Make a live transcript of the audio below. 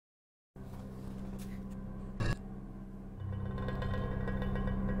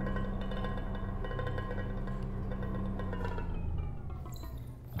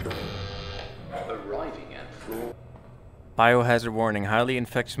Biohazard warning. Highly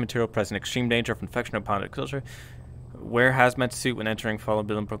infectious material present. Extreme danger of infection upon exposure. Wear hazmat suit when entering. Follow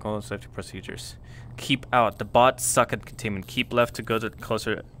building protocol and safety procedures. Keep out. The bots suck at containment. Keep left to go to the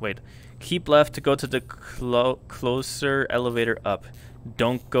closer. Wait. Keep left to go to the closer elevator up.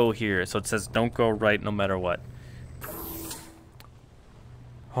 Don't go here. So it says don't go right no matter what.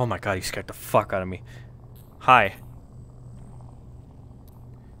 Oh my god, you scared the fuck out of me. Hi.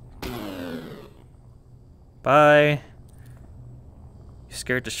 Bye. You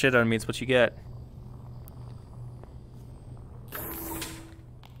scared the shit out of me, it's what you get.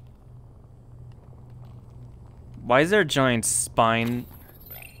 Why is there a giant spine?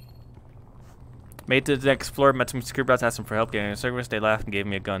 Made it to the next floor, met some security bots, asked them for help getting a service. They laughed and gave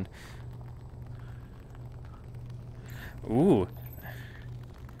me a gun. Ooh.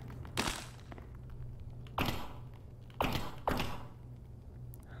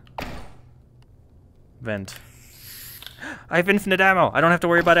 Vent. I have infinite ammo. I don't have to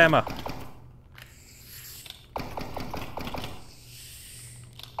worry about ammo.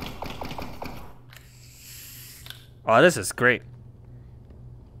 Oh, this is great.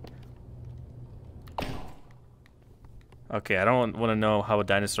 Okay, I don't want to know how a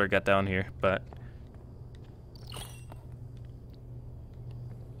dinosaur got down here, but...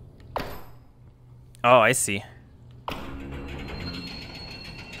 Oh, I see.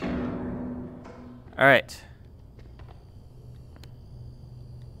 Alright.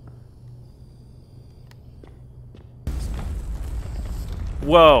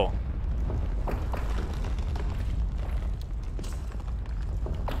 Whoa.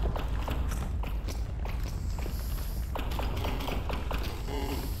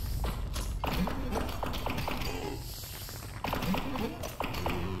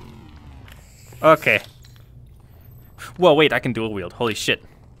 Okay. Whoa, wait, I can dual wield. Holy shit.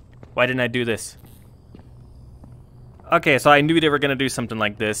 Why didn't I do this? Okay, so I knew they were gonna do something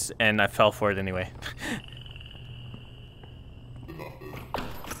like this, and I fell for it anyway.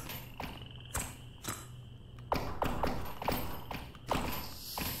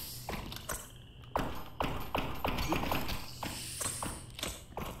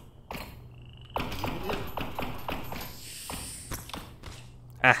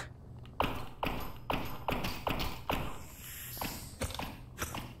 Ah.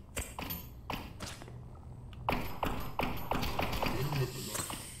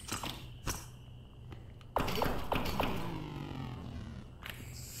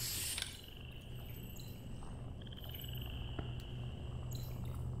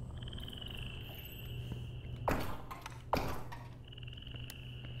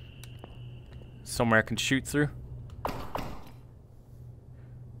 Somewhere I can shoot through.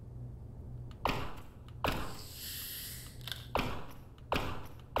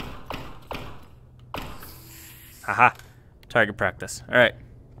 Haha. Target practice. Alright.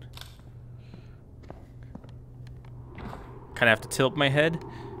 Kinda have to tilt my head.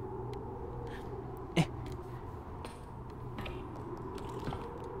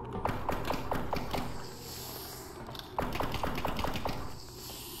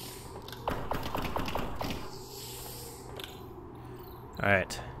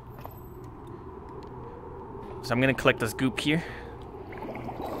 Alright. So I'm gonna collect this goop here.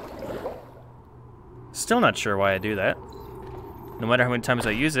 Still not sure why I do that. No matter how many times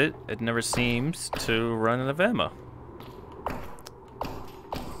I use it, it never seems to run out of ammo.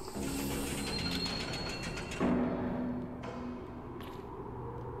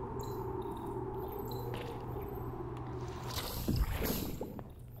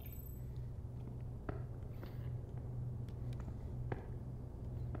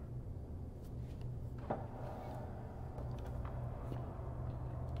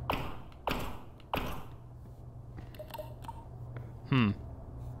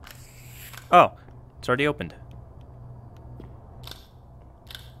 Oh, it's already opened.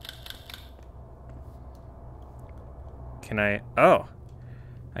 Can I? Oh,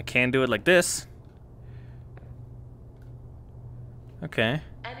 I can do it like this. Okay.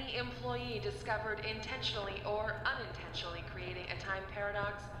 Any employee discovered intentionally or unintentionally creating a time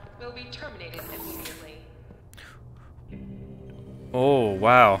paradox will be terminated immediately. Oh,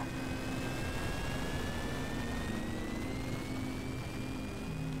 wow.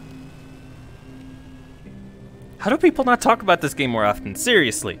 How do people not talk about this game more often?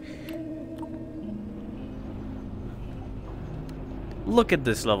 Seriously. Look at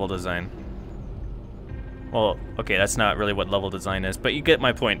this level design. Well, okay, that's not really what level design is, but you get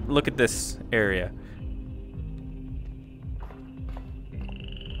my point. Look at this area.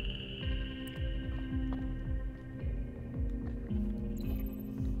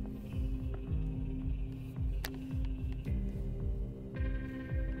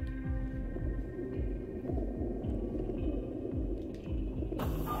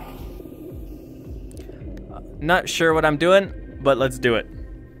 Not sure what I'm doing, but let's do it.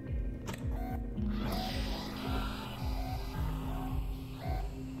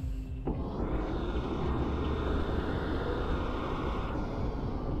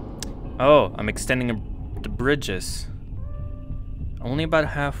 Oh, I'm extending the bridges. Only about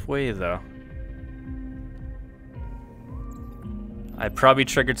halfway, though. I probably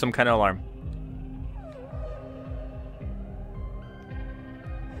triggered some kind of alarm.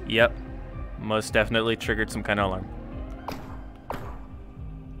 Yep, most definitely triggered some kind of alarm.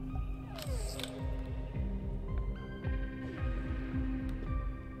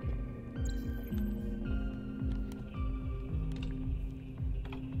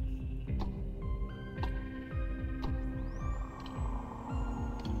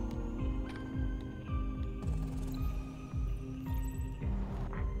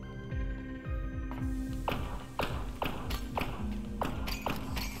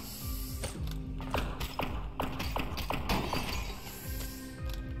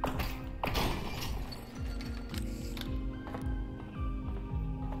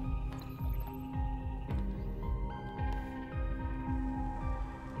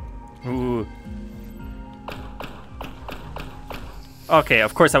 Ooh. Okay,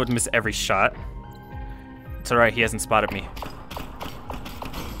 of course I would miss every shot. It's alright, he hasn't spotted me.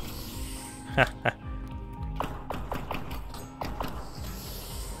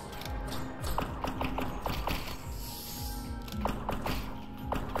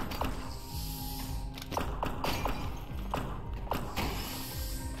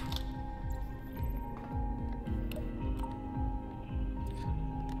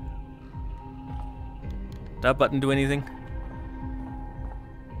 Did that button do anything?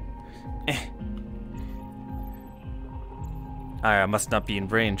 I must not be in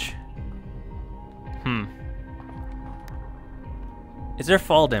range. Is there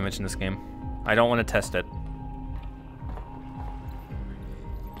fall damage in this game? I don't want to test it.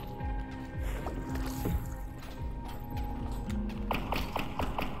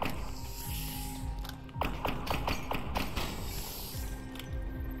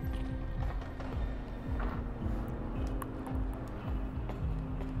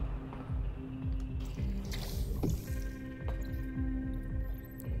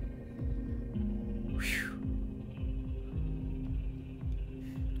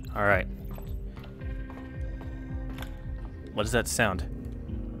 All right. What does that sound?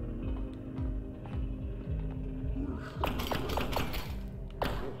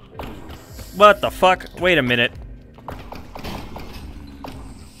 What the fuck? Wait a minute.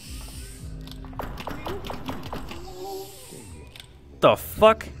 The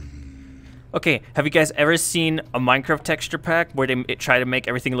fuck? Okay, have you guys ever seen a Minecraft texture pack where they try to make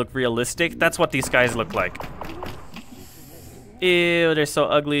everything look realistic? That's what these guys look like. Ew, they're so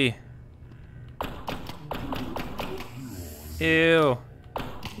ugly. Ew.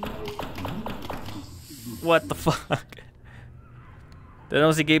 What the fuck? That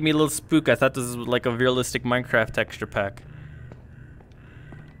honestly gave me a little spook. I thought this was like a realistic Minecraft texture pack.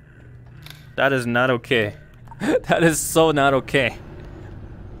 That is not okay. That is so not okay.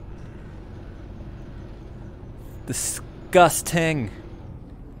 Disgusting.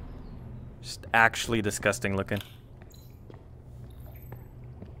 Just actually disgusting looking.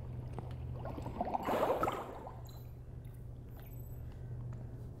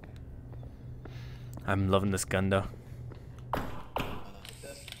 I'm loving this gun though.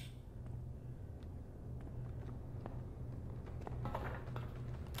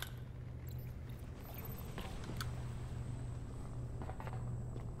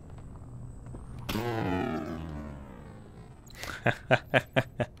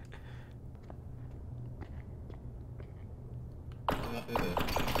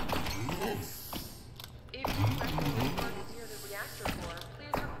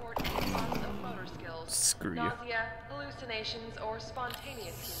 Screw you. Nausea, hallucinations, or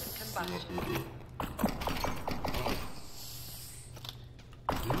spontaneous human combustion.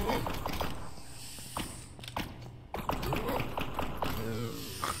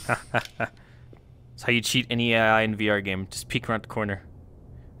 That's how you cheat any AI in VR game. Just peek around the corner.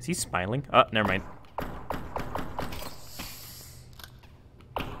 Is he smiling? Oh, never mind.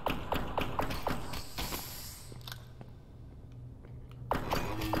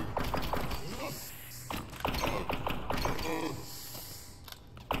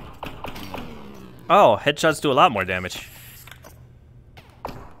 Oh, headshots do a lot more damage.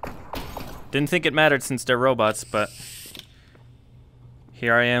 Didn't think it mattered since they're robots, but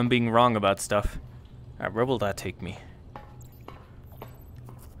here I am being wrong about stuff. Alright, where will that take me?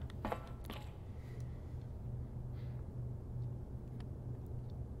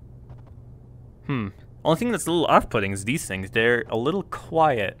 Only thing that's a little off-putting is these things. They're a little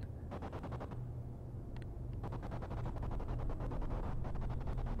quiet.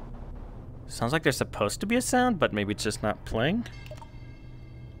 Sounds like there's supposed to be a sound, but maybe it's just not playing.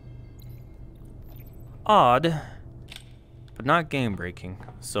 Odd, but not game-breaking,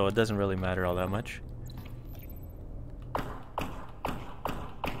 so it doesn't really matter all that much.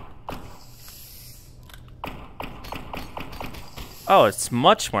 Oh, it's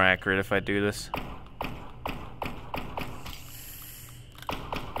much more accurate if I do this.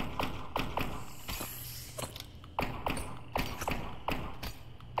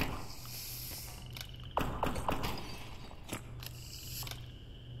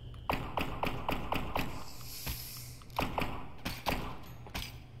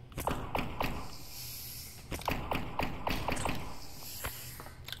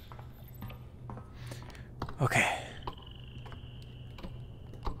 Okay.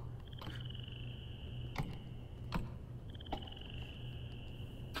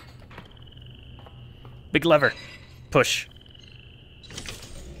 Big lever. Push.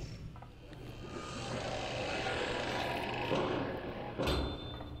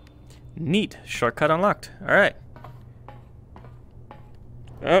 Neat. Shortcut unlocked. Alright.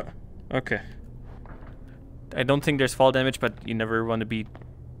 Oh, okay. I don't think there's fall damage, but you never want to be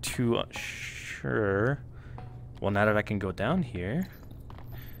too sure. Well, now that I can go down here.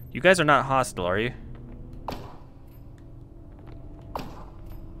 You guys are not hostile, are you?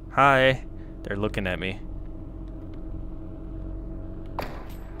 Hi. They're looking at me.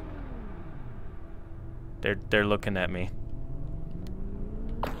 They're looking at me.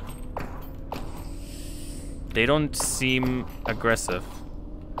 They don't seem aggressive.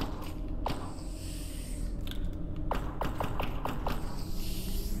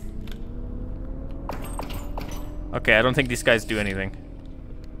 Okay, I don't think these guys do anything.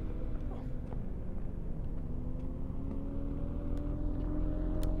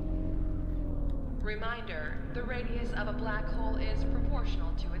 Reminder, the radius of a black hole is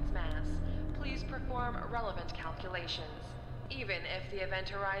proportional to its mass. Please perform relevant calculations, even if the event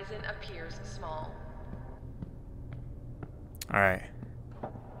horizon appears small. Alright.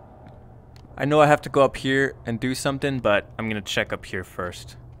 I know I have to go up here and do something, but I'm gonna check up here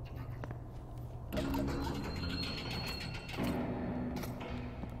first.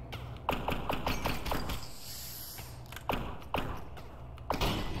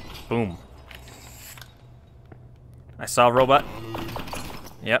 Boom. I saw a robot.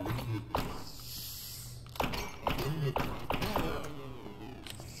 Yep.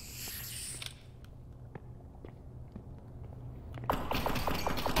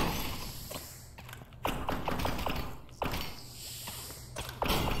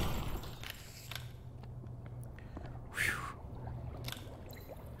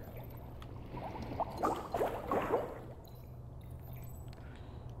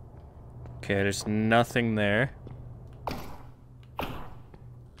 Okay, there's nothing there.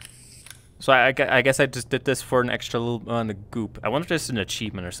 So I guess I just did this for an extra little on the goop. I wonder if this is an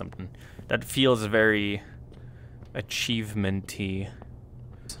achievement or something. That feels very achievement-y.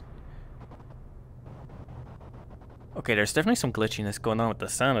 Okay, there's definitely some glitchiness going on with the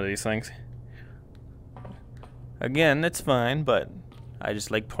sound of these things. Again, it's fine, but I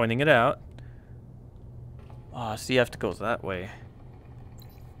just like pointing it out. Oh, so you have to go that way.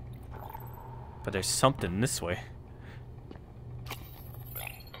 But there's something this way.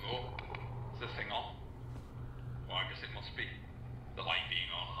 Hello? Is this thing on? Well, I guess it must be. The light being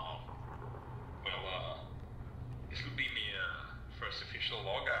on and off. Well, this will be my first official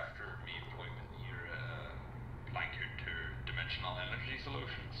log after my employment here Blanket to Dimensional Energy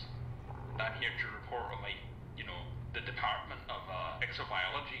Solutions. I'm here to report on the Department of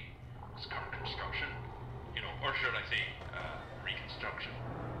Exobiology, its current construction, or should I say, reconstruction.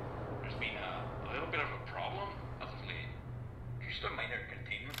 There's been a little bit of a problem as of late. Just a minor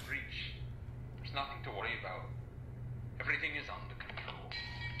containment breach. There's nothing to worry about. Everything is under control.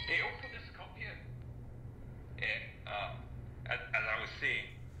 Hey, open this cup here. Yeah, as I was saying,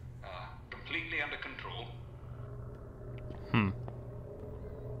 completely under control.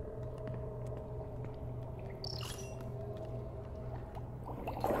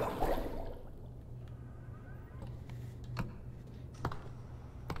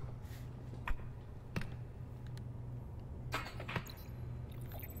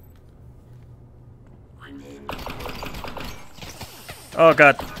 Oh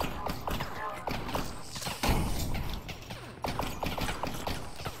god.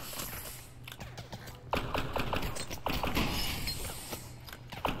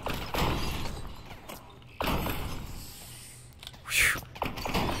 Whew.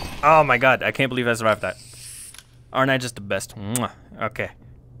 Oh my god, I can't believe I survived that. Aren't I just the best? Mwah. Okay.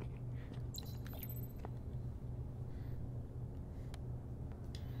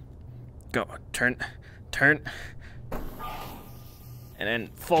 Go, turn, turn. And then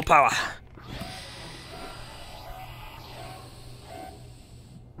full power.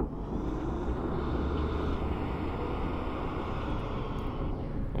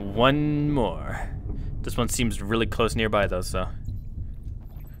 One more. This one seems really close nearby though, so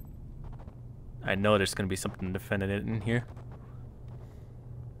I know there's gonna be something defended in here.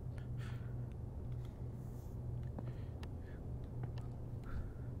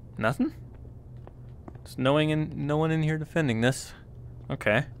 Nothing? There's no one in here defending this.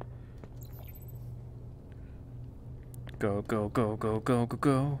 Okay. Go, go, go, go, go, go,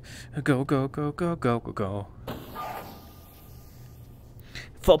 go. Go, go, go, go, go, go, go.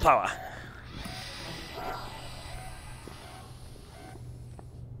 Full power.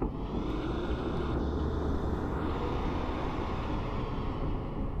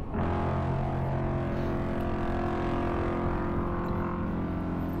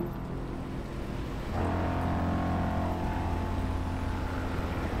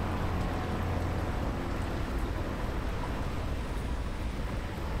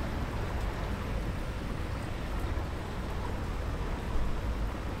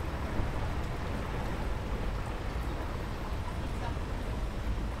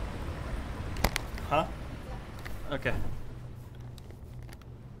 Huh? Okay.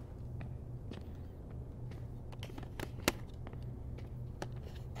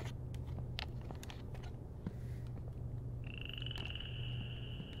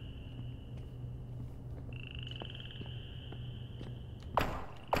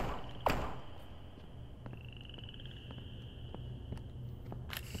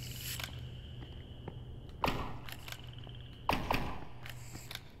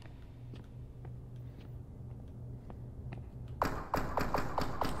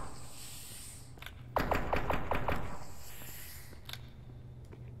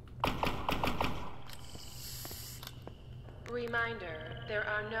 Reminder, there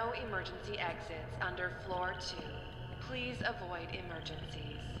are no emergency exits under floor 2. Please avoid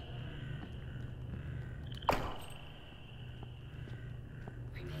emergencies.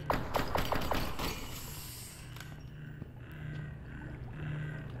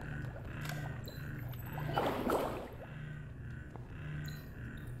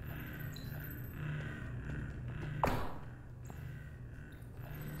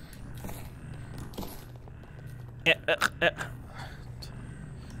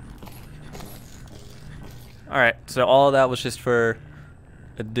 Alright, so all of that was just for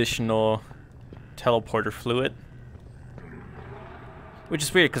additional teleporter fluid. Which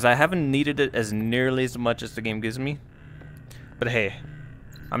is weird, because I haven't needed it as nearly as much as the game gives me. But hey,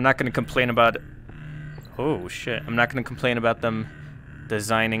 I'm not going to complain about... Oh, shit. I'm not going to complain about them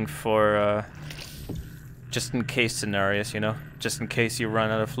designing for just in case scenarios, you know? Just in case you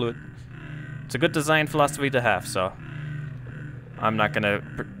run out of fluid. It's a good design philosophy to have, so I'm not going to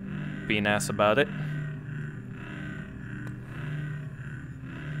be an ass about it.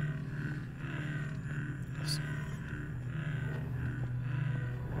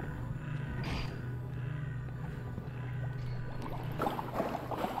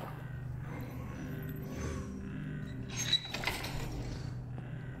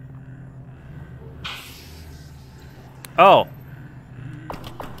 Oh.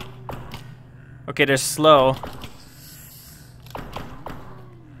 Okay, they're slow.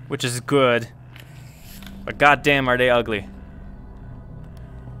 Which is good. But goddamn are they ugly.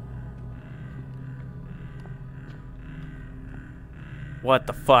 What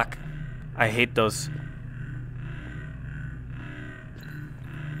the fuck? I hate those.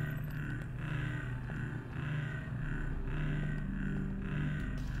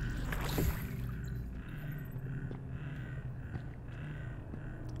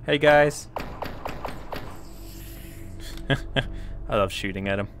 Hey guys. I love shooting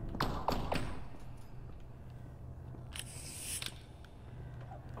at him.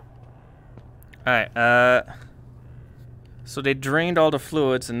 Alright, so they drained all the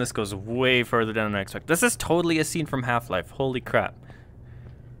fluids and this goes way further than I expect. This is totally a scene from Half-Life. Holy crap.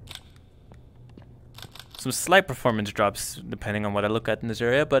 Some slight performance drops depending on what I look at in this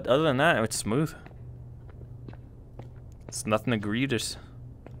area, but other than that, it's smooth. It's nothing egregious.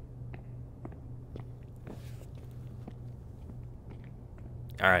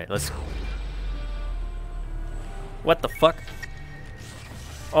 Alright, let's... What the fuck?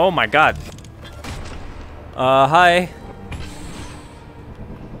 Oh my god. Hi.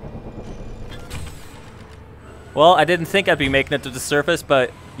 Well, I didn't think I'd be making it to the surface,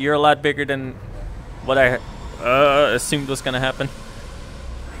 but you're a lot bigger than what I assumed was gonna happen.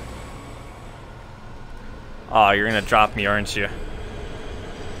 Oh, you're gonna drop me, aren't you?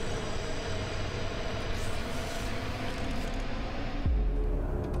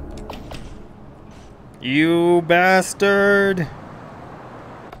 You bastard!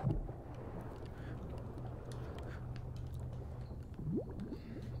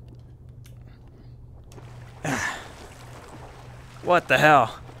 What the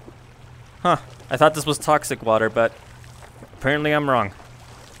hell? Huh, I thought this was toxic water, but apparently I'm wrong.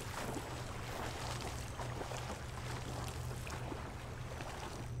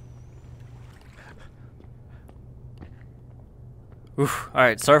 Oof,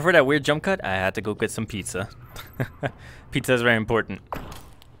 alright, sorry for that weird jump cut. I had to go get some pizza. Pizza is very important.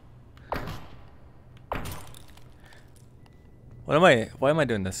 Why am I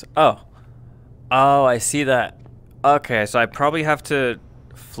doing this? Oh, I see that. Okay, so I probably have to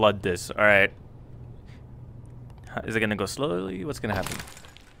flood this. Alright. Is it gonna go slowly? What's gonna happen?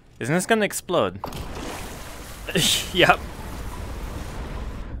 Isn't this gonna explode? Yep.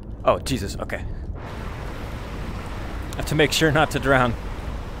 Oh, Jesus, okay. I have to make sure not to drown.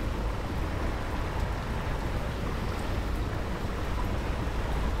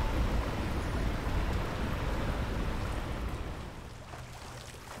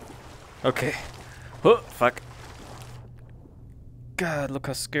 Okay. Oh, fuck. God, look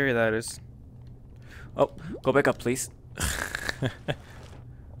how scary that is. Oh, go back up, please.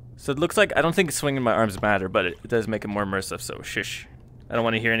 So it looks like, I don't think swinging my arms matter, but it does make it more immersive, so shush. I don't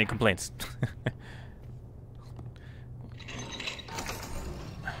want to hear any complaints.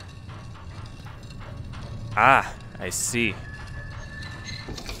 Ah, I see.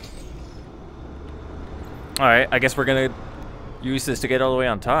 Alright, I guess we're gonna use this to get all the way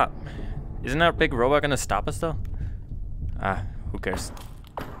on top. Isn't that big robot gonna stop us though? Ah, who cares?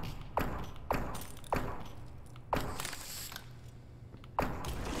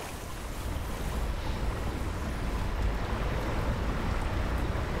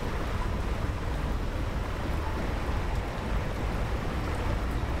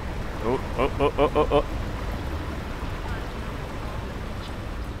 Oh.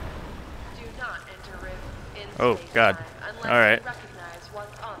 Do not enter rifts in Oh, space God. time unless All right. you recognize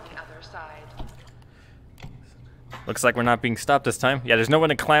what's on the other side. Looks like we're not being stopped this time. Yeah, there's no one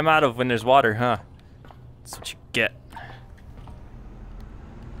to climb out of when there's water, huh? That's what you get.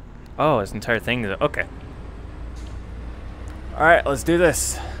 Oh, this entire thing is okay. Alright, let's do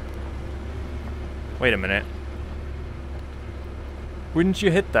this. Wait a minute. Wouldn't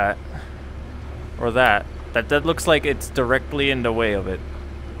you hit that? Or that? That looks like it's directly in the way of it.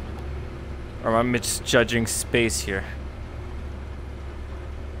 Or am I misjudging space here?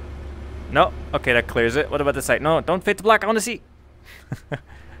 No? Okay, that clears it. What about the side? No, don't fade to black. I want to see.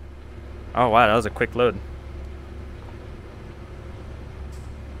 Oh, wow, that was a quick load.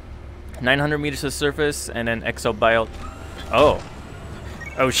 900 meters to the surface, and then exobial. Oh.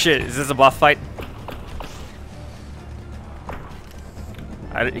 Oh, shit. Is this a boss fight?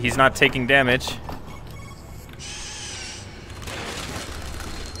 He's not taking damage.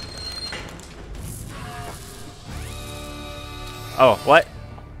 Oh, what?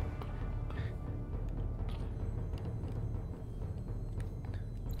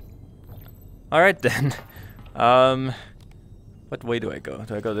 Alright then. What way do I go?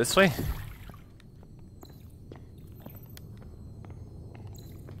 Do I go this way?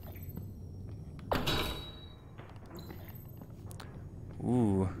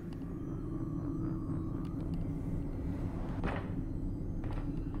 Ooh.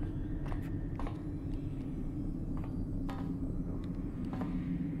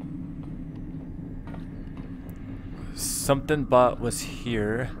 Something bot was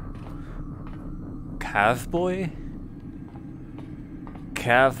here. Cavboy?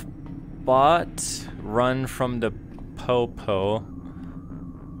 Cavbot, run from the popo.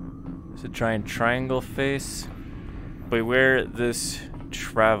 It's a giant triangle face. Beware this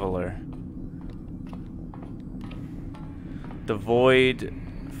traveler. The void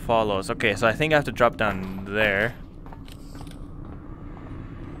follows. Okay, so I think I have to drop down there.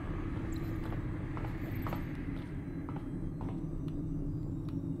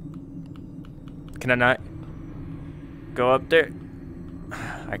 Can I not go up there?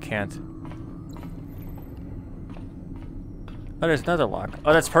 I can't. Oh, there's another lock.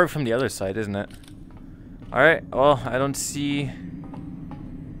 Oh, that's perfect from the other side, isn't it? Alright, well, I don't see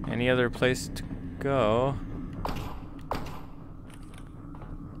any other place to go.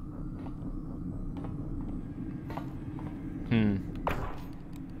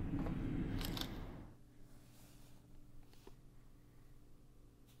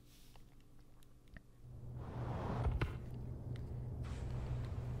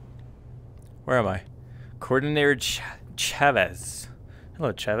 Where am I? Coordinator Chavez.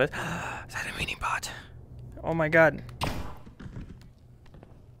 Hello, Chavez. Is that a mini bot? Oh my god.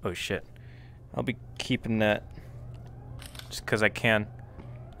 Oh shit. I'll be keeping that just because I can.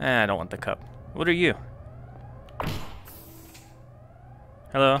 I don't want the cup. What are you?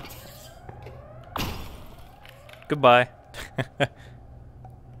 Hello. Goodbye. I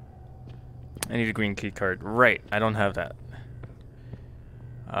need a green key card. Right, I don't have that.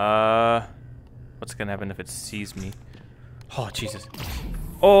 What's gonna happen if it sees me? Oh, Jesus.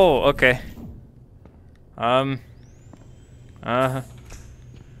 Oh, okay. Don't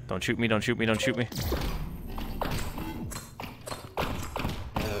shoot me, don't shoot me, don't shoot me.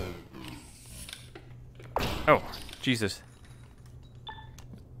 Oh, Jesus.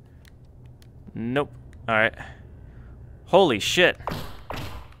 Nope. Alright. Holy shit.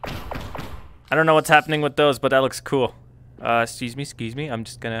 I don't know what's happening with those, but that looks cool. Excuse me. I'm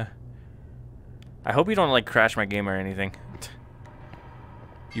just gonna... I hope you don't, like, crash my game or anything.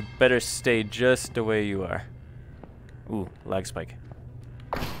 You better stay just the way you are. Ooh, lag spike.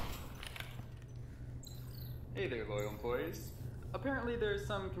 Hey there, loyal employees. Apparently there's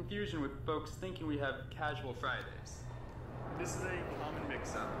some confusion with folks thinking we have casual Fridays. This is a common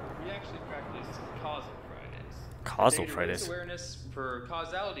mix-up. We actually practice causal Fridays. Causal A day to Fridays? raise awareness for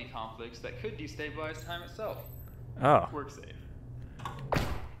causality conflicts that could destabilize time itself. Oh. Work safe.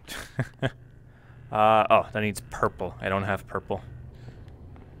 Oh, that needs purple. I don't have purple.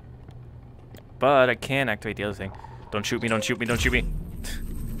 But I can activate the other thing. Don't shoot me, don't shoot me, don't shoot me.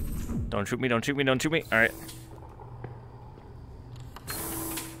 Don't shoot me, don't shoot me, don't shoot me. Alright.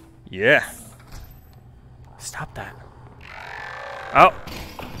 Yeah. Stop that. Oh.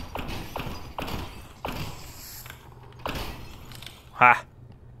 Ha.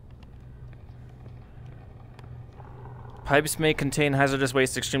 Pipes may contain hazardous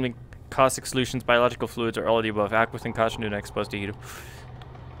waste, extremely caustic solutions, biological fluids, or all of the above. Act with caution, do not expose to heat.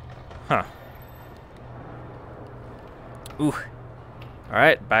 Huh. Ooh.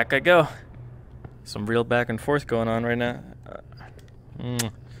 Alright, back I go. Some real back and forth going on right now.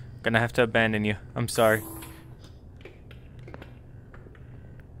 Gonna have to abandon you. I'm sorry.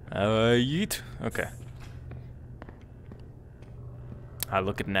 Yeet. Okay. I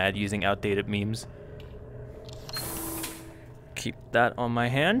look at an ad using outdated memes. Keep that on my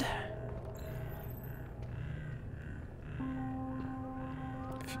hand.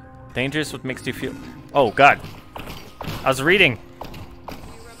 Dangerous, what makes you feel... Oh, God. I was reading. We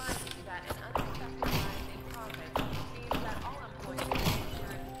remind you that an unexpected rise in profit means that all employees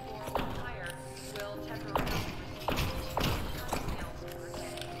insured 4 or higher will temporarily receive 2 meals per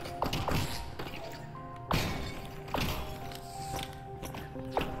day.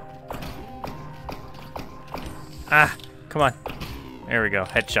 Ah, come on. There we go,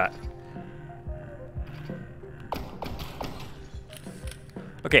 headshot.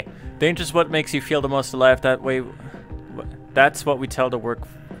 Okay, dangerous what makes you feel the most alive. That way, that's what we tell the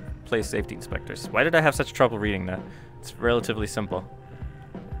workplace safety inspectors. Why did I have such trouble reading that? It's relatively simple.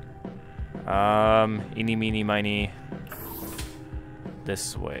 Eeny, meeny, miny.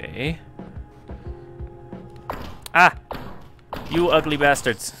 This way. Ah! You ugly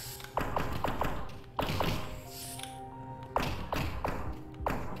bastards.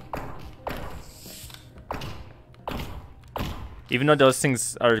 Even though those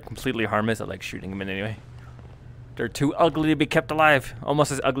things are completely harmless, I like shooting them in anyway. They're too ugly to be kept alive. Almost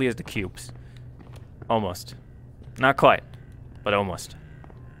as ugly as the cubes. Almost. Not quite, but almost.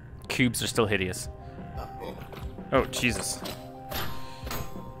 Cubes are still hideous. Oh, Jesus.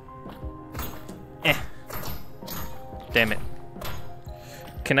 Eh. Damn it.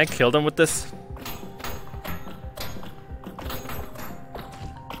 Can I kill them with this?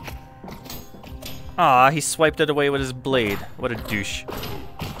 Aw, he swiped it away with his blade. What a douche.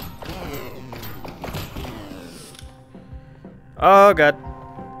 Oh, God.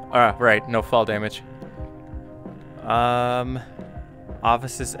 Right, no fall damage.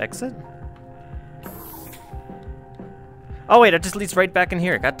 Office's exit? Oh, wait, it just leads right back in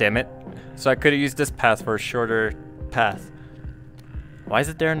here. God damn it. So I could have used this path for a shorter path. Why is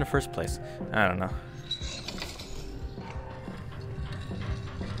it there in the first place? I don't know.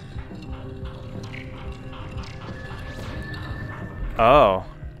 Oh.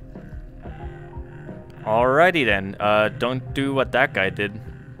 Alrighty then. Don't do what that guy did.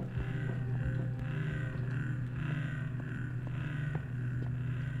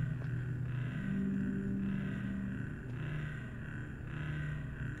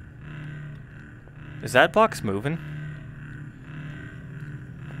 Is that box moving?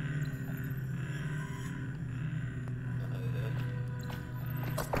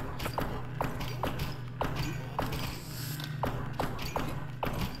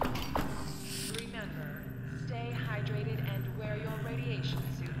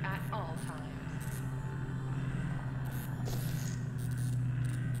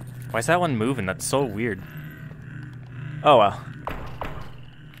 Why is that one moving? That's so weird. Oh well.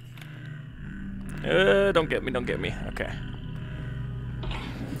 Don't get me, don't get me. Okay.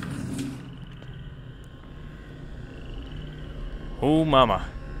 Oh, mama.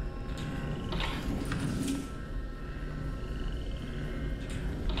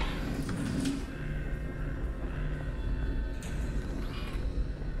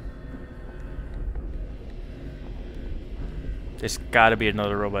 There's gotta be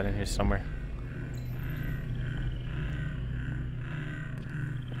another robot in here somewhere.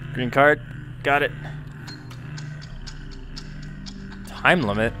 Green card. Got it. Time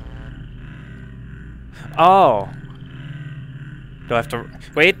limit? Oh. Do I have to...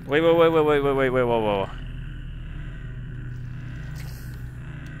 Wait, whoa.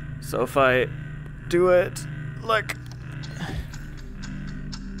 So if I do it like...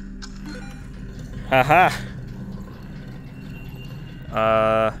 Haha.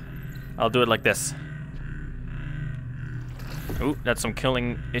 I'll do it like this. Ooh, that's some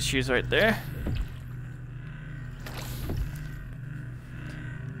killing issues right there.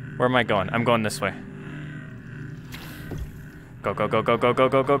 Where am I going? I'm going this way. Go, go, go, go, go, go,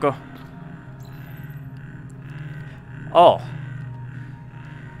 go, go, go. Oh.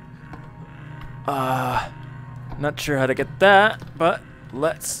 Not sure how to get that, but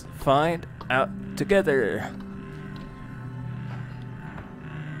let's find out together.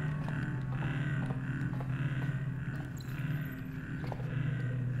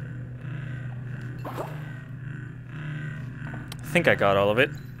 I think I got all of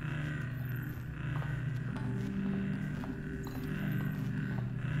it.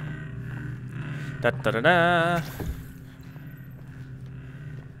 Da da da da.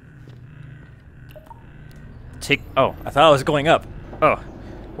 Take. Oh, I thought I was going up. Oh,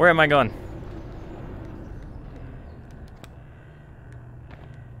 where am I going?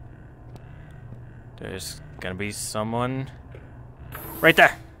 There's gonna be someone right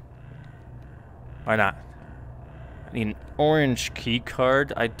there. Why not? I need an orange key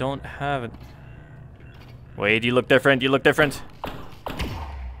card. I don't have it. Wait, you look different. You look different.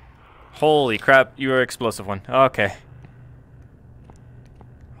 Holy crap, you are an explosive one. Okay.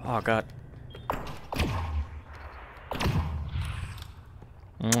 Oh, God.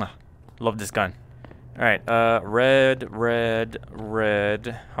 Mwah. Love this gun. Alright, red.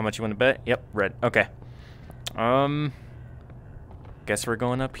 How much you want to bet? Yep, red. Okay. Guess we're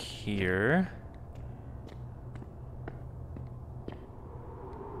going up here.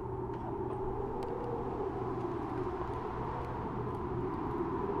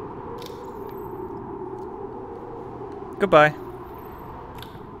 Goodbye.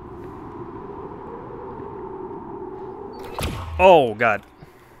 Oh, God.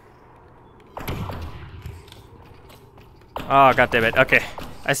 Oh, God damn it. Okay.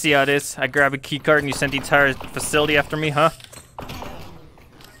 I see how it is. I grab a key card and you send the entire facility after me, huh?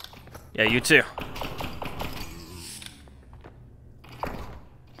 Yeah, you too.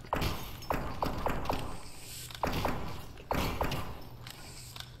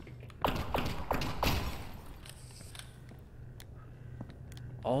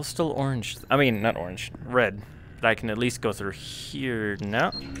 All still orange. I mean, not orange, red. But I can at least go through here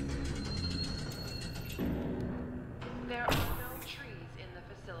now. There are no trees in the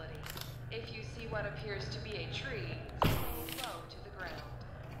facility. If you see what appears to be a tree, stay low to the ground.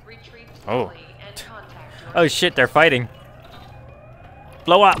 Retreat slowly and contact your... Oh shit, they're fighting.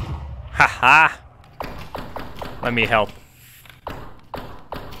 Blow up! Haha! Let me help.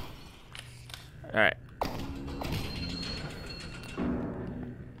 Alright.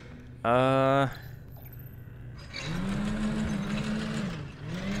 Am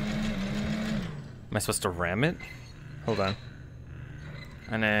I supposed to ram it? Hold on.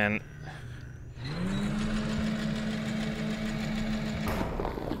 And then...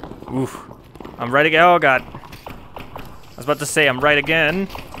 Oof. I'm right again. Oh, God. I was about to say, I'm right again.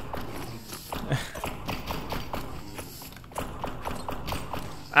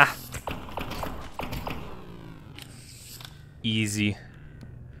 Ah. Easy.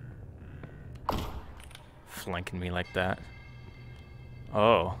 Flanking me like that.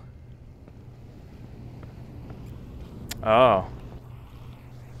 Oh. Oh.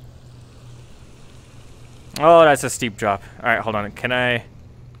 Oh, that's a steep drop. Alright, hold on. Can I...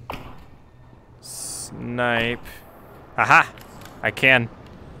 snipe? Aha! I can.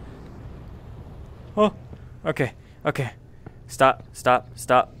 Oh. Okay. Okay. Stop. Stop.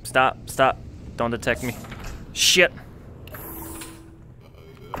 Stop. Stop. Stop. Don't detect me. Shit.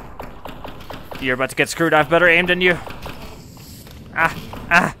 You're about to get screwed. I have better aim than you. Ah.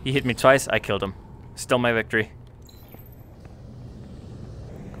 Ah. He hit me twice. I killed him. Still my victory.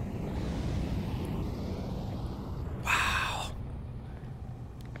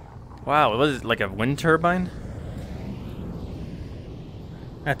 Wow, what is it, like a wind turbine?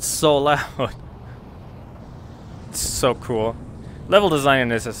 That's so loud. It's so cool. Level design in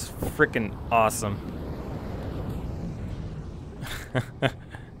this is freaking awesome.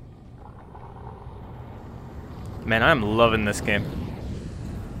 Man, I'm loving this game.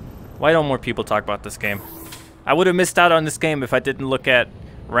 Why don't more people talk about this game? I would have missed out on this game if I didn't look at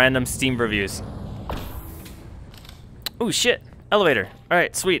random Steam reviews. Oh shit, elevator.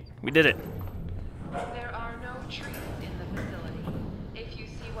 Alright, sweet, we did it. There are no trees in the facility. If you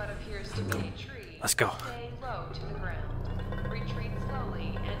see what appears to be a tree, Let's go. stay low to the ground. Retreat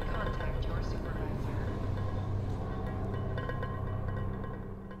slowly and contact your supervisor.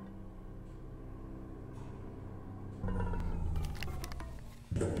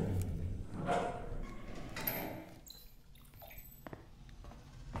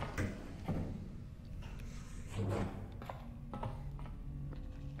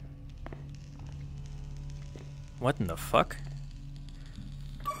 What in the fuck?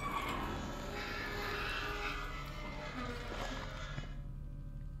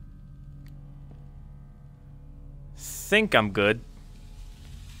 Think I'm good.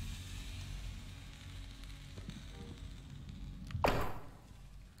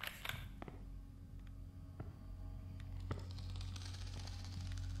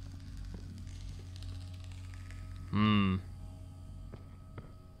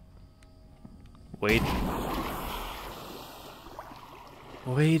 Wait.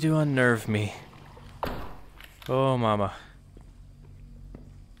 Way to unnerve me. Oh, mama.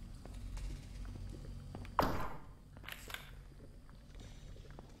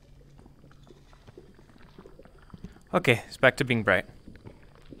 Okay, it's back to being bright.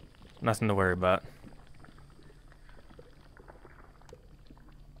 Nothing to worry about.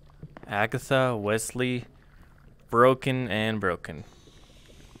 Agatha, Wesley, broken and broken.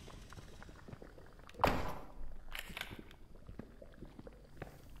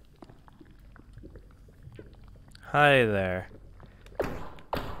 Hi there.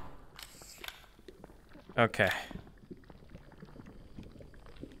 Okay.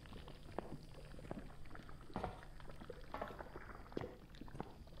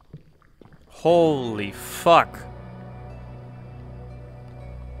 Holy fuck.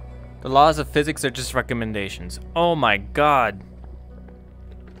 The laws of physics are just recommendations. Oh my god.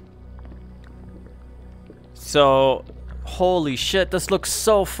 So, holy shit, this looks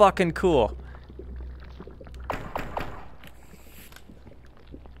so fucking cool.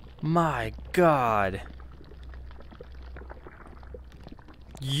 My god.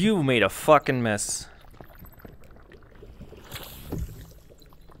 You made a fucking mess.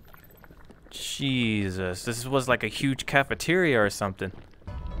 Jesus, this was like a huge cafeteria or something.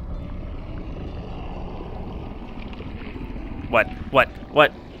 What?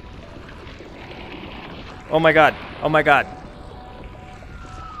 What? Oh my god. Oh my god.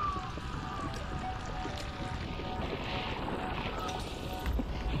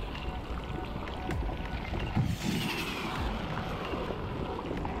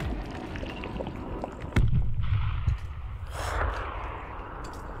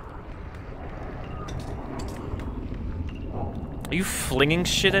 Are you flinging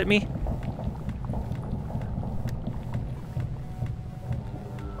shit at me?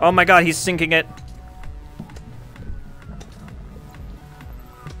 Oh my god, he's sinking it.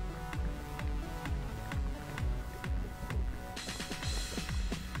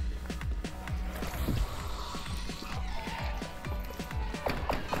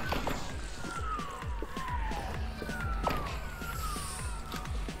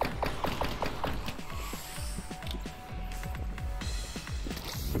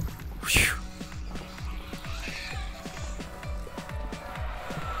 Phew.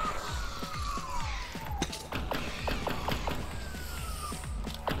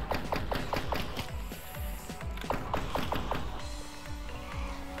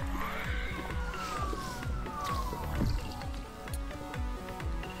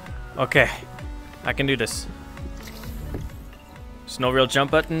 Okay, I can do this. There's no real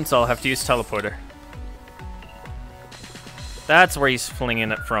jump button, so I'll have to use teleporter. That's where he's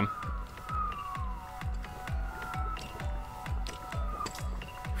flinging it from.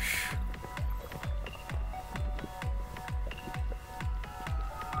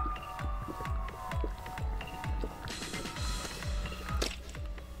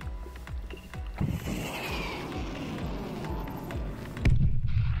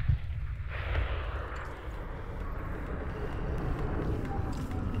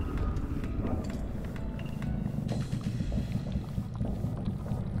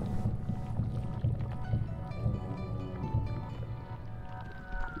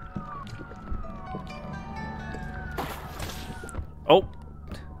 Oh.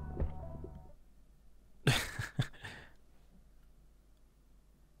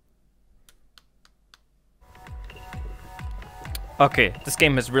 Okay, this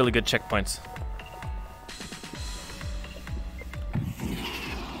game has really good checkpoints.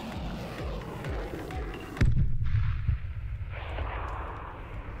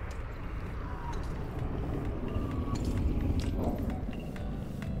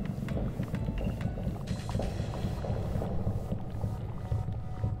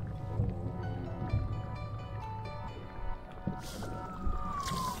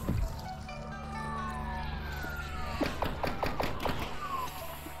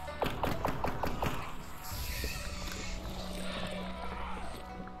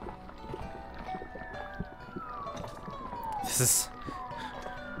 This is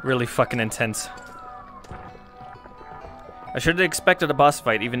really fucking intense. I should have expected a boss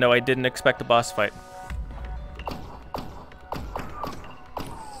fight, even though I didn't expect a boss fight.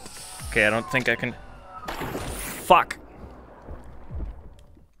 Okay, I don't think I can... Fuck!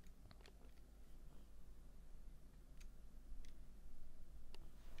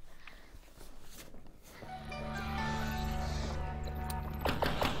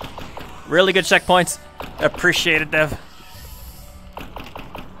 Really good checkpoints. Appreciate it, Dev.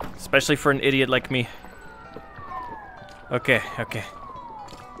 Especially for an idiot like me. Okay, okay.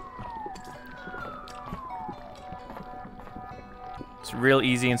 It's real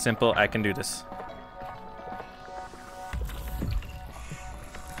easy and simple. I can do this.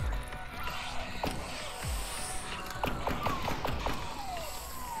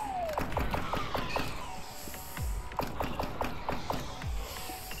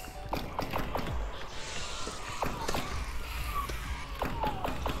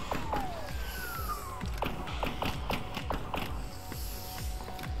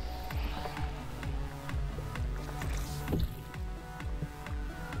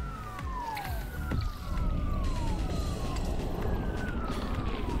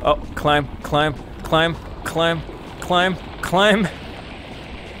 Oh, climb, climb, climb, climb, climb, climb.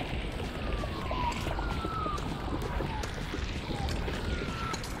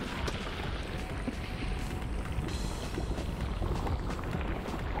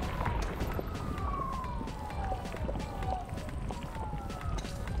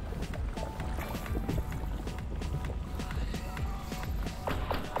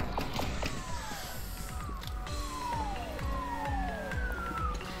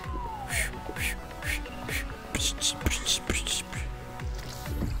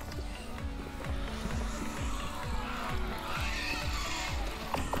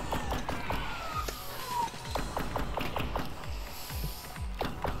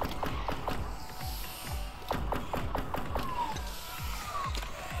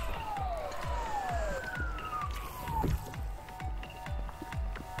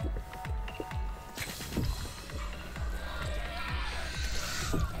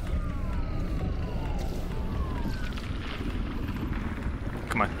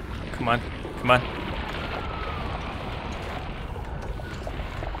 Come on, come on, come on.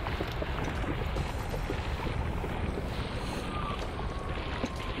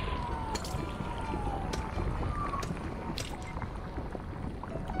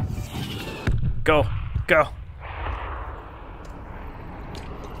 Go, go.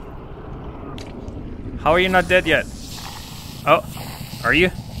 How are you not dead yet? Oh, are you?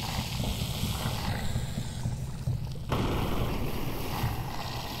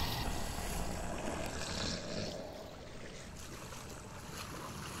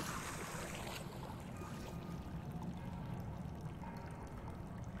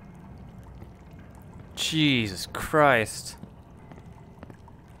 Jesus Christ.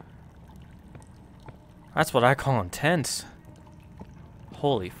 That's what I call intense.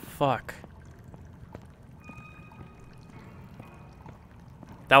 Holy fuck.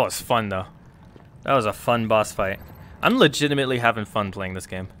 That was fun though. That was a fun boss fight. I'm legitimately having fun playing this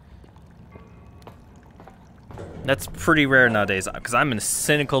game. That's pretty rare nowadays, because I'm a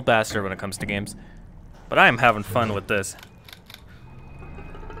cynical bastard when it comes to games. But I am having fun with this.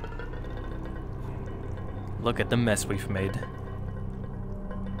 Look at the mess we've made.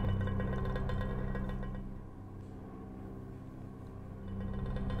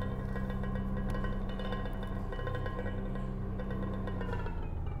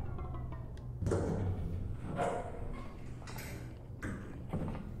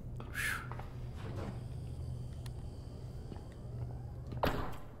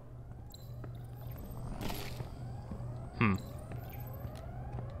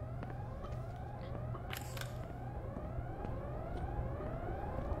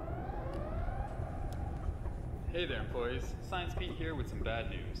 Hey there, employees. Science Pete here with some bad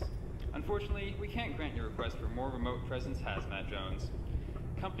news. Unfortunately, we can't grant your request for more remote presence hazmat drones.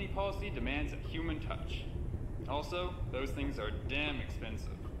 Company policy demands a human touch. Also, those things are damn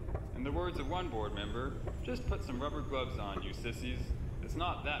expensive. In the words of one board member, just put some rubber gloves on, you sissies. It's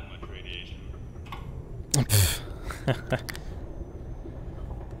not that much radiation.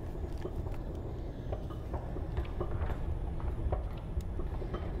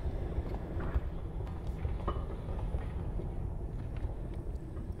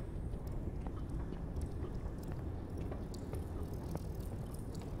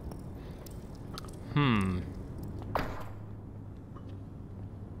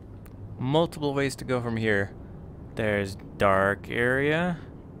 Multiple ways to go from here. There's dark area.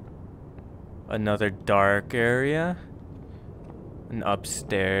 Another dark area. An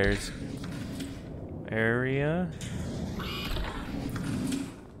upstairs area.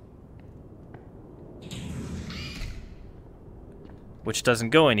 Which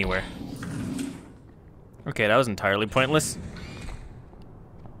doesn't go anywhere. Okay, that was entirely pointless.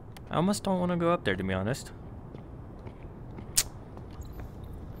 I almost don't want to go up there, to be honest.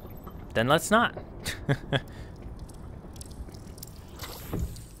 Then let's not.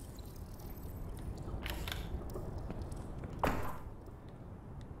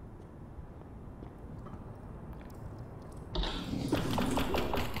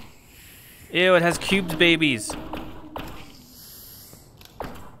 Ew, it has cubed babies.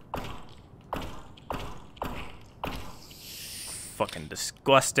 Fucking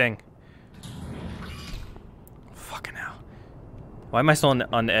disgusting. Fucking hell. Why am I still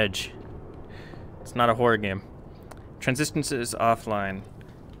on the edge? It's not a horror game. Transitions is offline.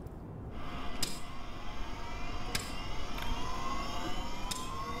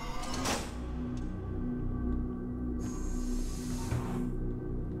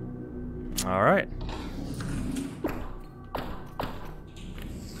 All right.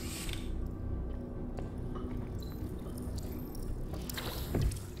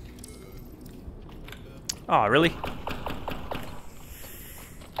 Oh, really?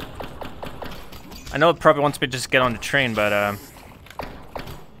 I know it probably wants me to just get on the train, but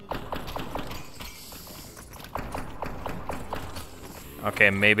okay,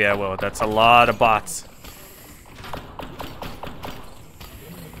 maybe I will. That's a lot of bots.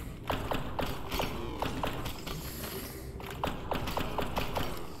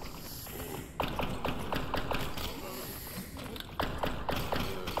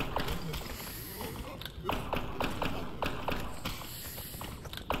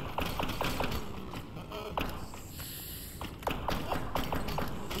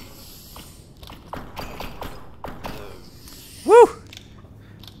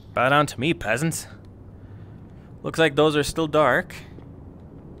 Bow down to me, peasants. Looks like those are still dark.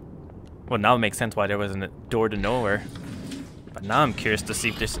 Well, now it makes sense why there wasn't a door to nowhere. But now I'm curious to see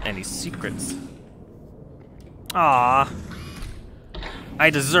if there's any secrets. Ah, I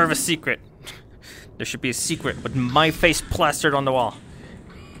deserve a secret. There should be a secret with my face plastered on the wall.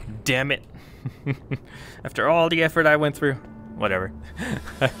 Damn it. After all the effort I went through. Whatever.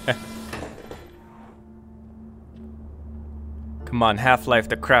 Come on, Half-Life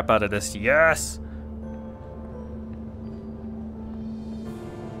the crap out of this. Yes!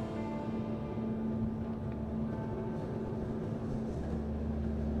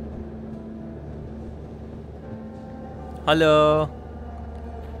 Hello.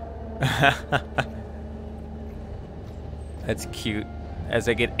 That's cute. As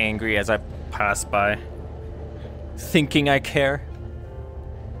I get angry as I pass by. Thinking I care.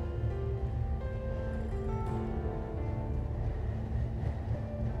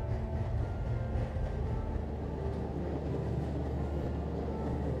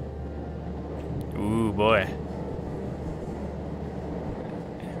 Ooh, boy.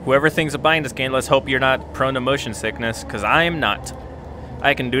 Whoever thinks of buying this game, let's hope you're not prone to motion sickness, because I am not.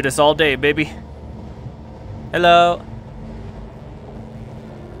 I can do this all day, baby. Hello.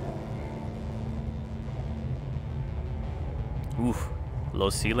 Ooh,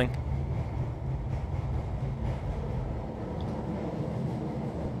 low ceiling.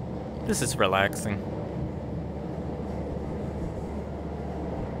 This is relaxing.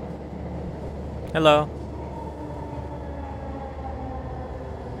 Hello.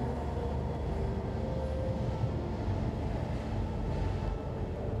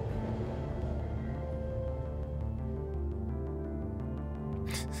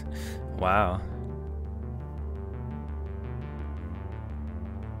 Wow.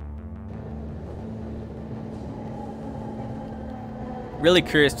 Really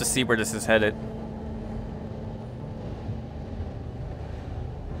curious to see where this is headed.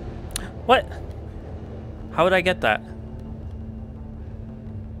 What? How would I get that?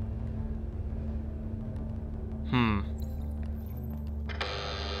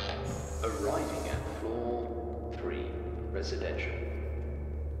 Arriving at floor 3, residential.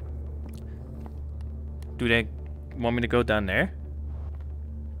 Do they want me to go down there?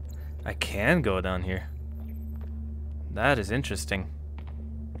 I can go down here. That is interesting.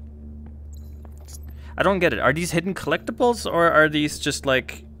 I don't get it. Are these hidden collectibles or are these just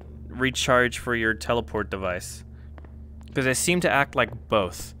like recharge for your teleport device? Because they seem to act like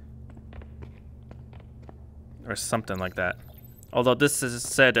both. Or something like that. Although this is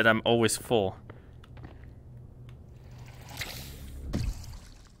said that I'm always full.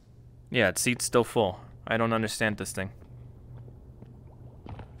 Yeah, its seat's still full. I don't understand this thing.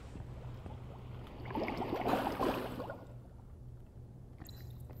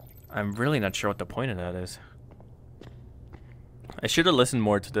 I'm really not sure what the point of that is. I should have listened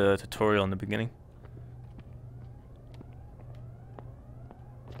more to the tutorial in the beginning.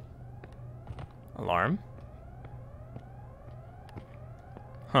 Alarm?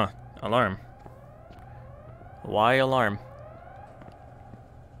 Huh, alarm. Why alarm?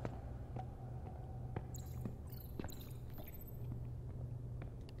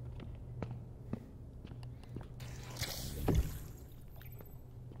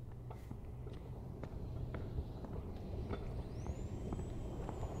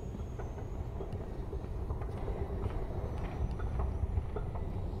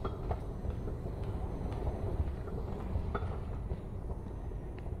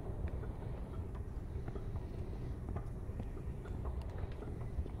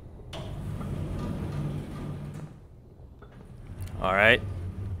 Alright.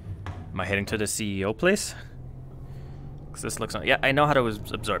 Am I heading to the CEO place? Because this looks... Yeah, I know how to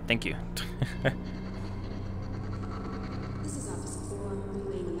absorb. Thank you. This is Officer 4,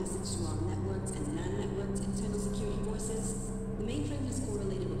 relaying a message to all networked and non-networked internal security forces. The mainframe has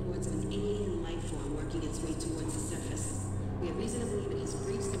correlated reports of an alien life form working its way towards the surface. We have reason to believe it has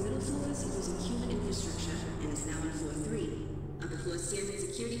breached the middle floors using human infrastructure and is now on floor 3. Upper floor standard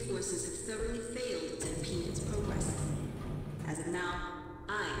security forces have thoroughly failed to impede its progress. As of now,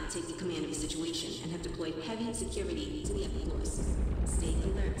 I am taking command of the situation and have deployed heavy security to the upper floors. Stay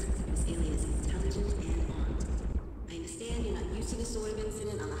alert. This alien is intelligent and armed. I understand you're not used to this sort of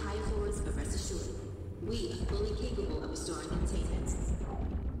incident on the higher floors, but rest assured, we are fully capable of restoring containment.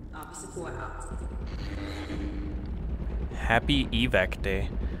 Officer 4 out. Happy evac day.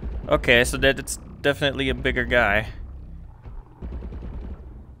 Okay, so that it's definitely a bigger guy.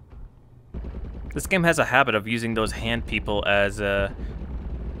 This game has a habit of using those hand people as a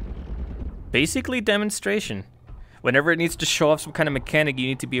basically demonstration. Whenever it needs to show off some kind of mechanic you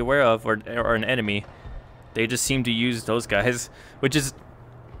need to be aware of, or an enemy, they just seem to use those guys, which is,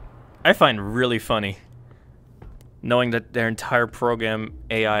 I find really funny. Knowing that their entire program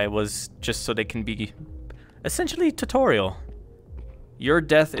AI was just so they can be essentially tutorial. Your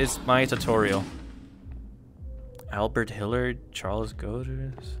death is my tutorial. Albert Hillard, Charles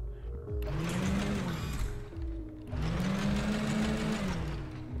Goders.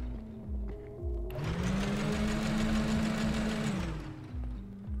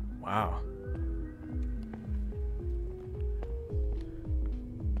 Wow.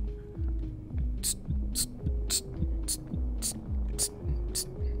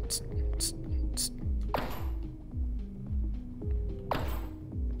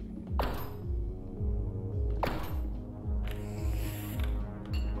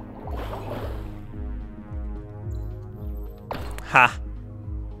 Ha!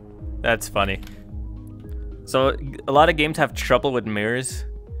 That's funny. So, a lot of games have trouble with mirrors.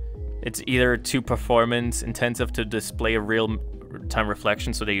 It's either too performance intensive to display a real-time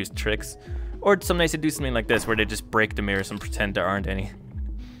reflection, so they use tricks, or sometimes they do something like this, where they just break the mirrors and pretend there aren't any.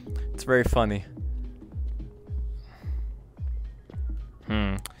 It's very funny.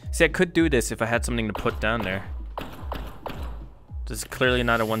 See, I could do this if I had something to put down there. This is clearly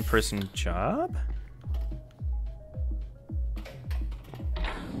not a one-person job.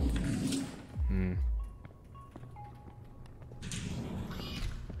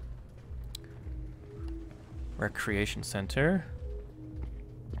 Recreation Center.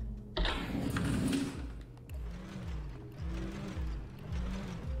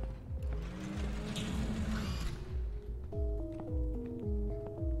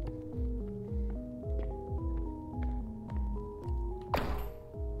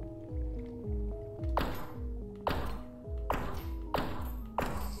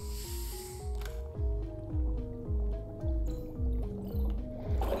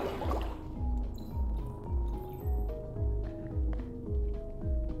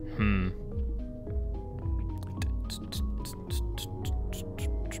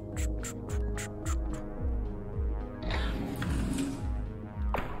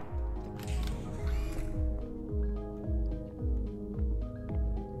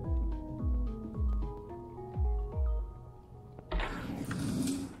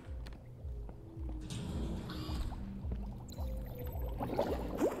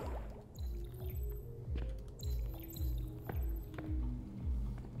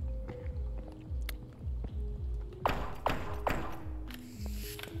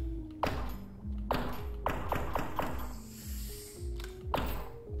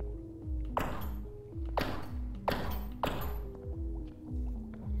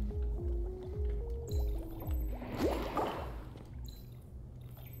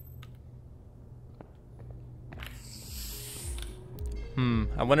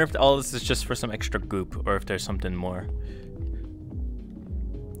 I wonder if all this is just for some extra goop or if there's something more.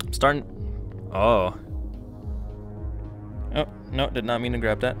 I'm starting. Oh. Oh, no, did not mean to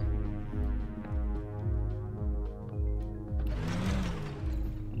grab that.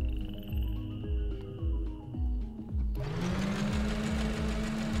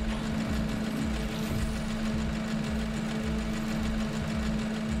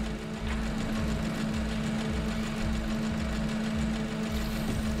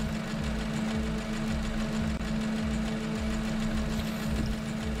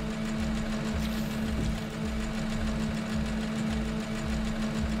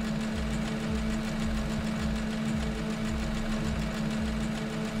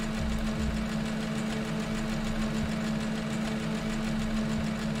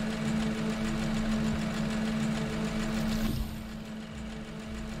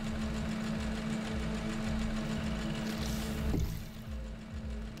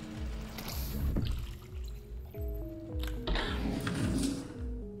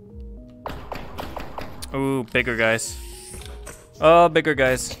 Ooh, bigger guys. Oh, bigger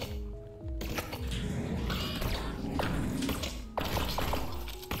guys.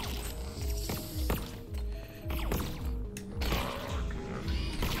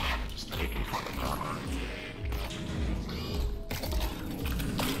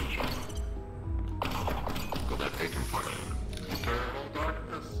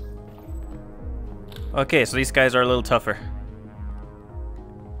 Okay, so these guys are a little tougher.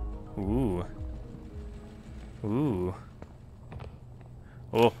 Ooh. Ooh.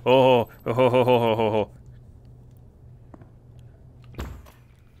 Oh, oh, oh, oh, oh, oh, oh, oh, oh.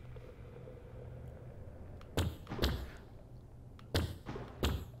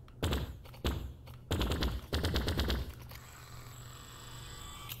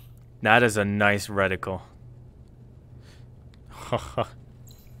 That is a nice reticle.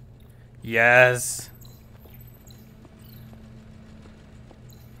 Yes.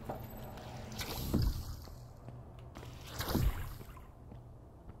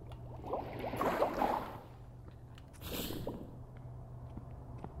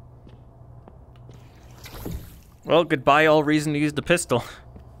 Well, goodbye all reason to use the pistol.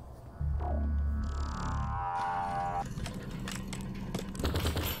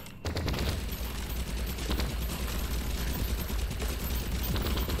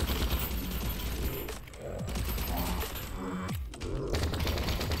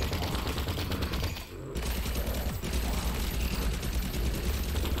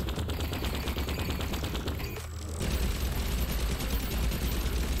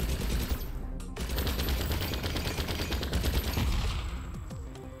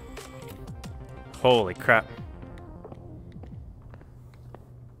 Holy crap.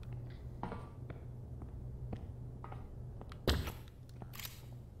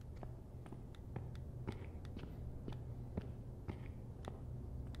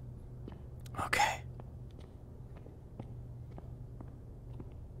 Okay.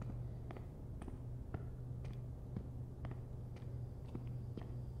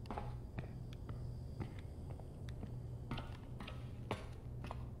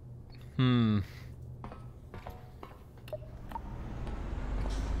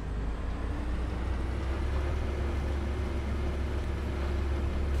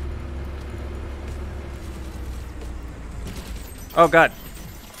 Oh god.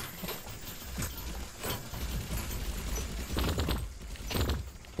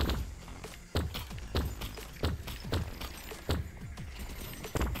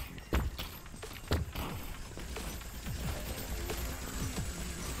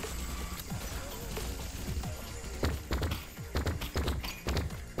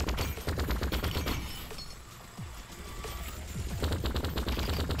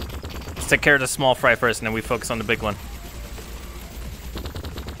 Let's take care of the small fry first and then we focus on the big one.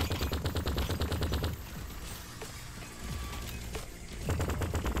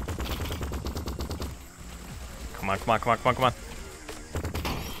 Come on, come on, come on, come on, come on.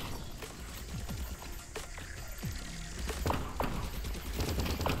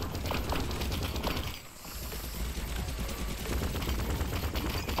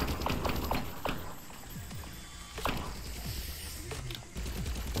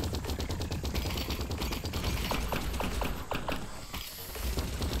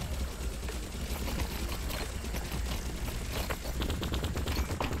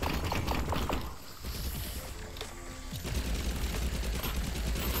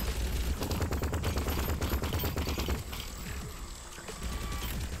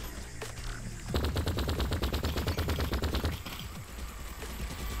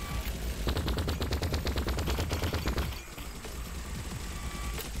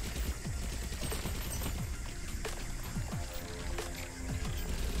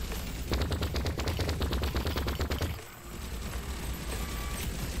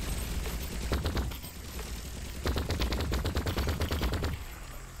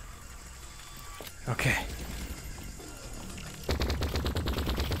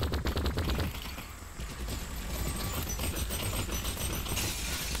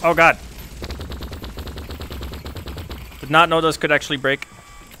 Oh god. Did not know those could actually break.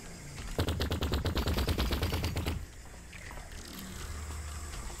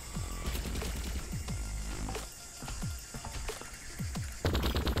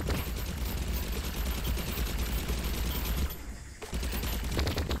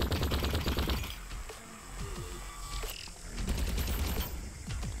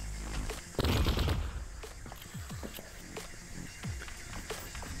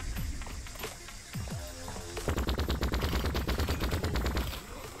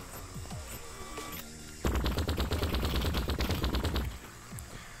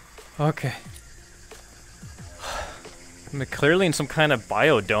 Okay. I'm clearly in some kind of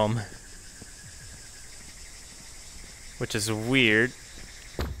biodome. Which is weird.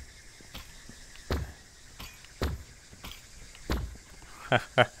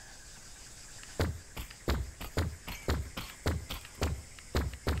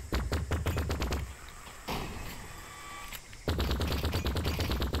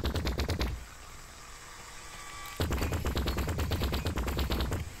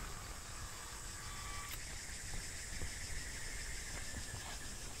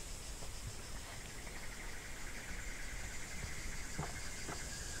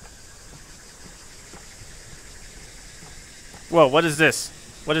 Whoa, what is this?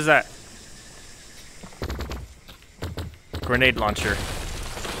 What is that? Grenade launcher.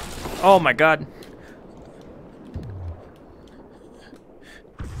 Oh my god.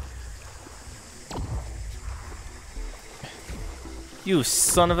 You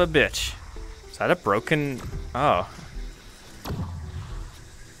son of a bitch. Is that a broken... Oh.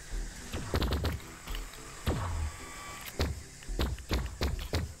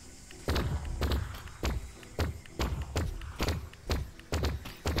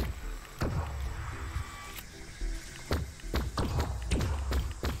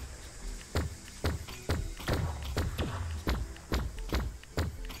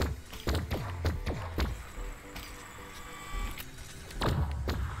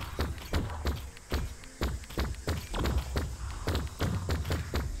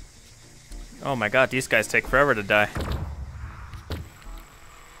 Oh my god, these guys take forever to die.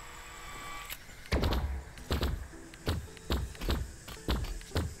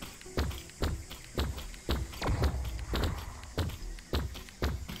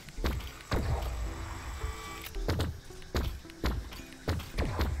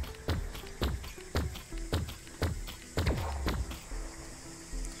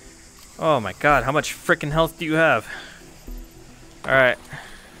 Oh my god, how much freaking health do you have? Alright.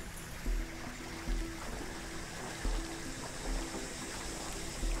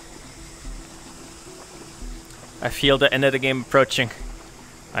 I feel the end of the game approaching.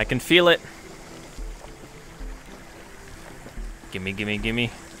 I can feel it. Gimme, gimme,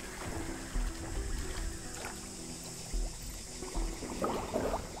 gimme.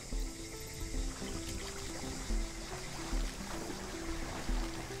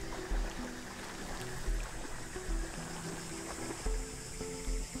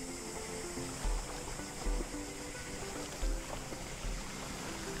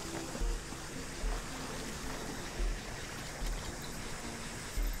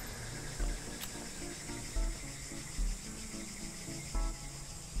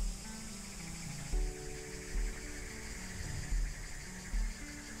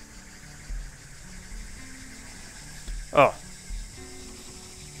 Oh.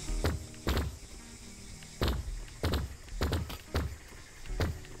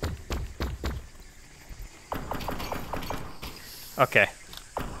 Okay.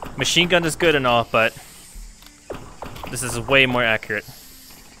 Machine gun is good and all, but this is way more accurate.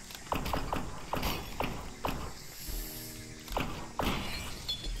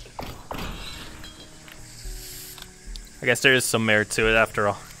 I guess there is some merit to it after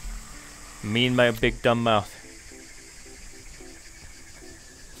all. Me and my big dumb mouth.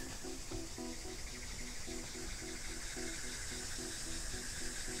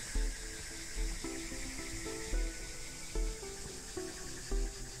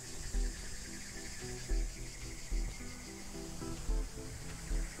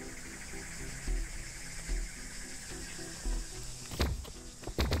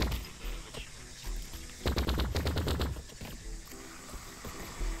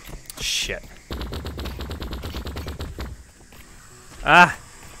 Shit. Ah!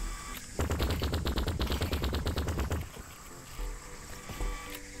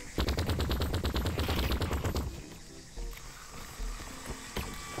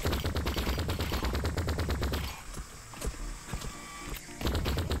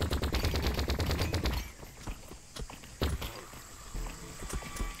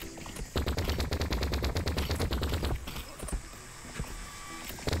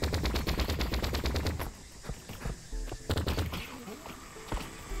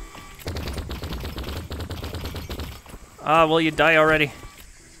 Ah, will you die already?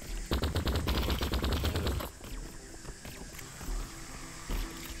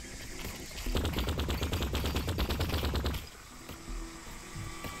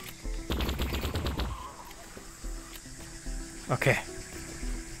 Okay.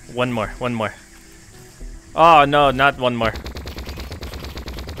 One more, one more. Oh no, not one more.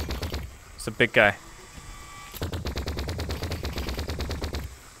 It's a big guy.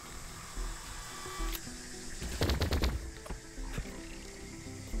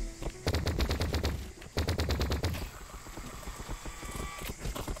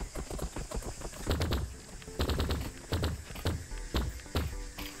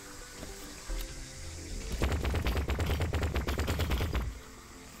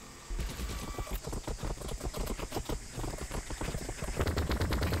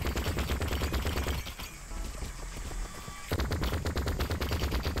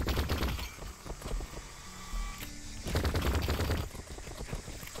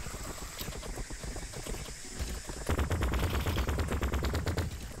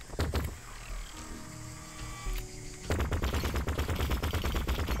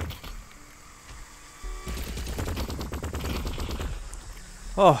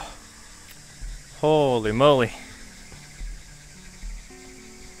 Oh. Holy moly.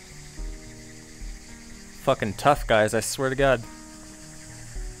 Fucking tough, guys, I swear to God.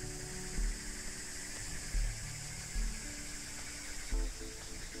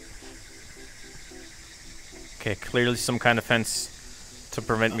 Okay, clearly some kind of fence to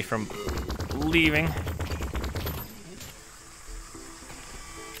prevent me from leaving.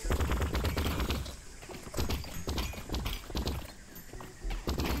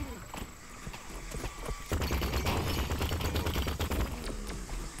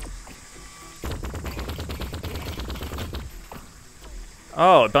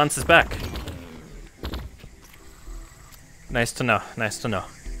 Oh, it bounces back. Nice to know, nice to know.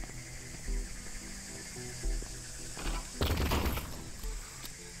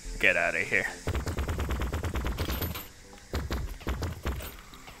 Get out of here.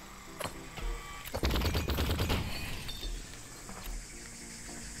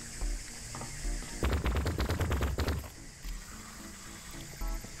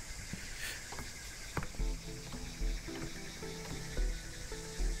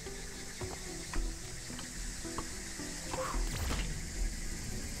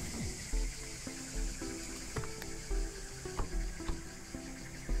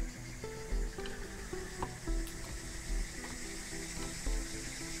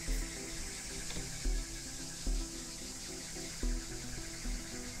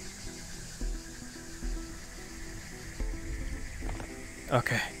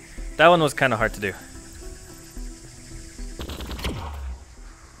 Okay, that one was kind of hard to do.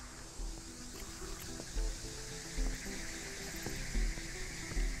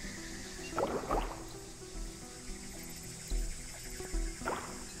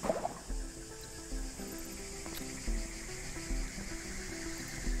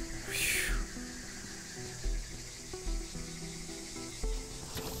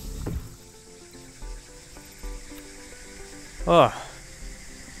 Oh.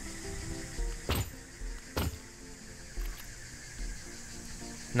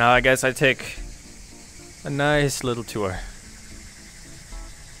 Now I guess I take a nice little tour.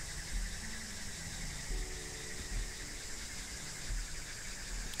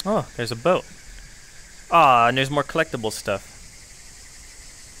 Oh, there's a boat. Ah, and there's more collectible stuff.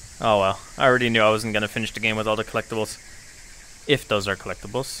 Oh well, I already knew I wasn't gonna finish the game with all the collectibles. If those are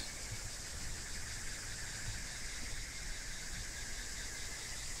collectibles.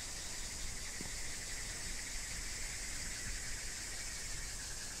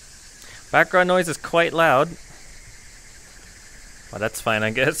 Background noise is quite loud. Well, that's fine,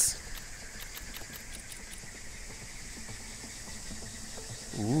 I guess.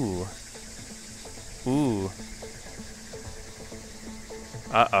 Ooh. Ooh.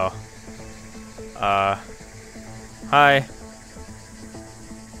 Uh-oh. Hi.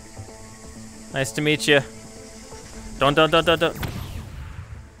 Nice to meet you. Don't.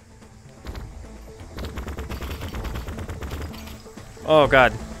 Oh,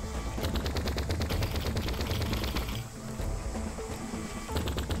 God.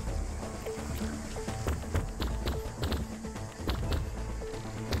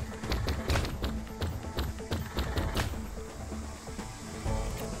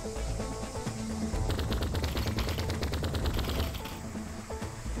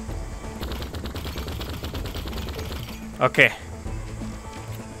 Okay.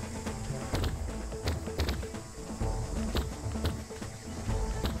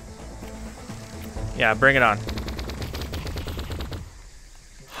 Yeah, bring it on.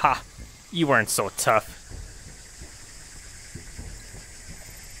 You weren't so tough.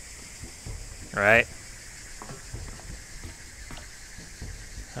 Right.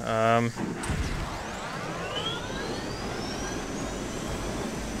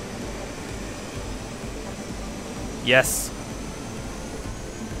 Yes.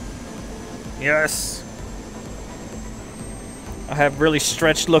 Yes. I have really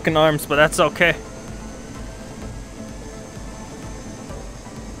stretched looking arms, but that's okay.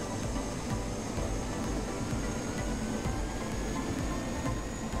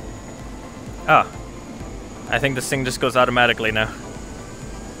 Ah. I think this thing just goes automatically now.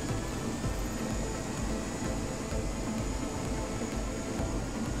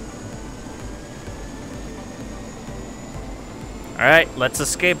 Alright, let's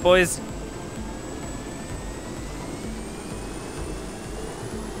escape, boys.